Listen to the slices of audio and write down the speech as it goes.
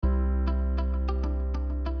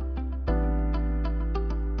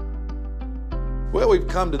Well, we've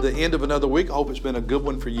come to the end of another week. I hope it's been a good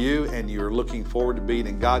one for you, and you're looking forward to being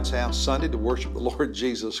in God's house Sunday to worship the Lord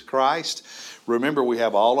Jesus Christ. Remember, we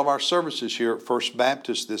have all of our services here at First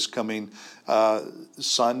Baptist this coming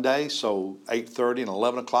Sunday, so 8:30 and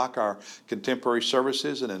 11 o'clock our contemporary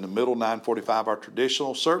services, and in the middle, 9:45 our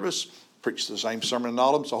traditional service. Preach the same sermon in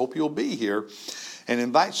all of them, so I hope you'll be here, and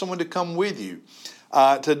invite someone to come with you.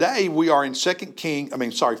 Today we are in 1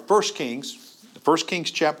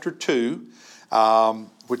 Kings chapter 2,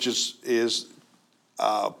 which is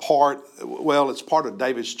part of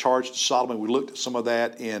David's charge to Solomon. We looked at some of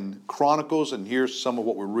that in Chronicles, and here's some of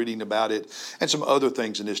what we're reading about it, and some other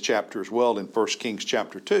things in this chapter as well in 1 Kings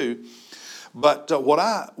chapter 2. But what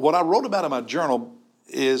I wrote about in my journal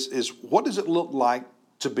is what does it look like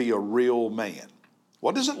to be a real man?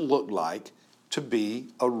 What does it look like to be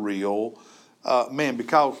a real man?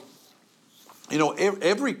 Because,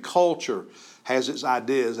 every culture has its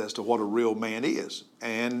ideas as to what a real man is.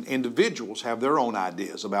 And individuals have their own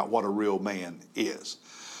ideas about what a real man is.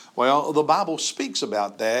 Well, the Bible speaks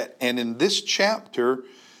about that. And in this chapter,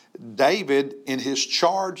 David, in his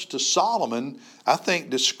charge to Solomon, I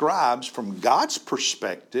think describes from God's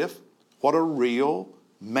perspective what a real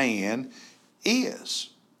man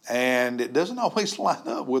is. And it doesn't always line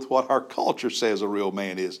up with what our culture says a real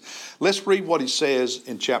man is. Let's read what he says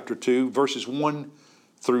in chapter 2, verses 1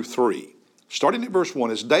 through 3. Starting at verse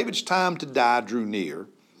 1, as David's time to die drew near,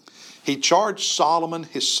 he charged Solomon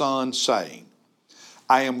his son, saying,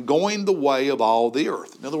 I am going the way of all the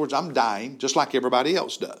earth. In other words, I'm dying just like everybody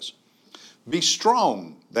else does. Be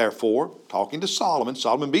strong, therefore, talking to Solomon.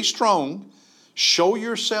 Solomon, be strong. Show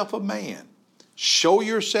yourself a man. Show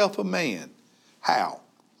yourself a man. How?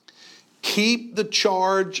 Keep the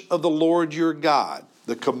charge of the Lord your God,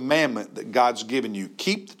 the commandment that God's given you.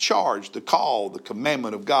 Keep the charge, the call, the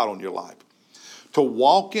commandment of God on your life. To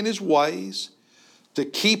walk in his ways, to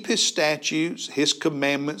keep his statutes, his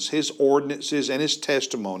commandments, his ordinances, and his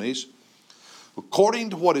testimonies, according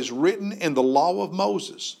to what is written in the law of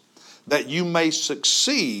Moses, that you may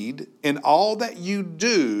succeed in all that you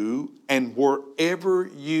do and wherever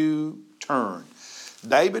you turn.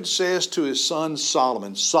 David says to his son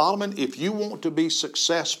Solomon, Solomon, if you want to be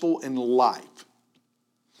successful in life,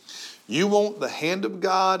 you want the hand of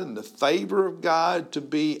God and the favor of God to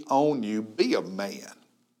be on you, be a man.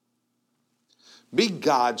 Be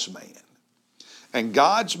God's man. And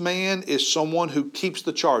God's man is someone who keeps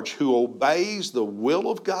the charge, who obeys the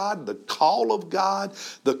will of God, the call of God,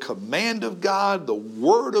 the command of God, the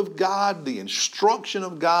word of God, the instruction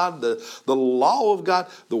of God, the law of God,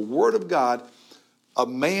 the word of God. A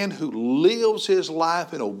man who lives his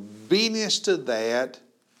life in obedience to that,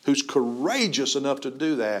 who's courageous enough to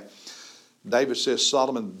do that. David says,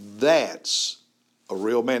 Solomon, that's a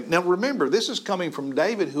real man. Now remember, this is coming from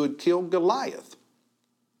David, who had killed Goliath,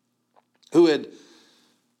 who had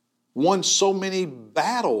won so many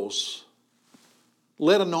battles,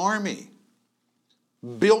 led an army,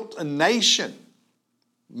 built a nation,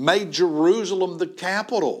 made Jerusalem the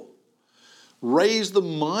capital, raised the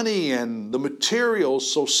money and the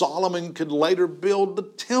materials so Solomon could later build the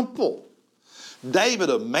temple. David,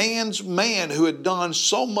 a man's man who had done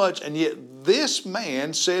so much, and yet this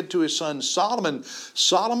man said to his son Solomon,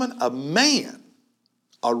 Solomon, a man,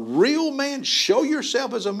 a real man, show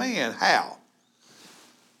yourself as a man. How?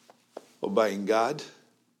 Obeying God.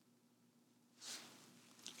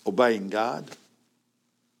 Obeying God.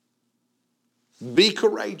 Be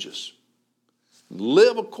courageous.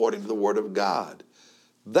 Live according to the word of God.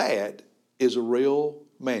 That is a real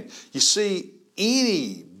man. You see,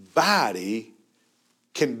 anybody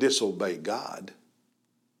can disobey God.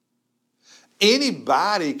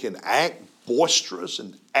 Anybody can act boisterous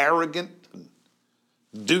and arrogant and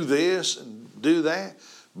do this and do that.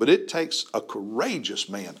 But it takes a courageous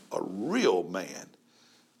man, a real man,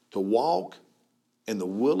 to walk in the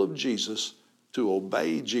will of Jesus, to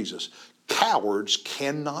obey Jesus. Cowards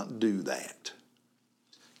cannot do that.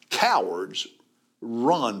 Cowards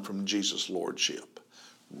run from Jesus' lordship.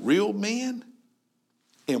 Real men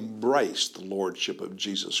embrace the lordship of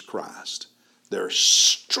Jesus Christ. There's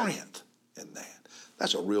strength in that.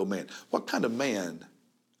 That's a real man. What kind of man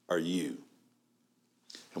are you?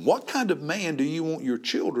 And what kind of man do you want your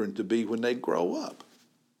children to be when they grow up?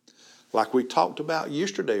 Like we talked about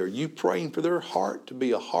yesterday, are you praying for their heart to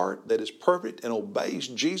be a heart that is perfect and obeys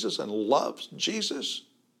Jesus and loves Jesus?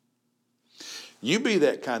 You be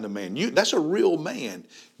that kind of man. That's a real man.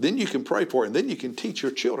 Then you can pray for it, and then you can teach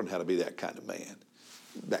your children how to be that kind of man,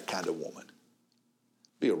 that kind of woman.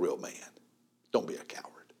 Be a real man. Don't be a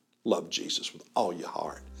coward. Love Jesus with all your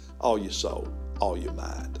heart, all your soul, all your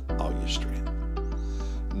mind, all your strength.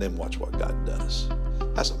 and then watch what God does.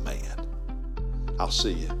 That's a man. I'll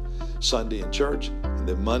see you Sunday in church, and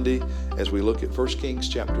then Monday as we look at 1 Kings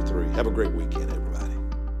chapter 3. Have a great weekend, everyone.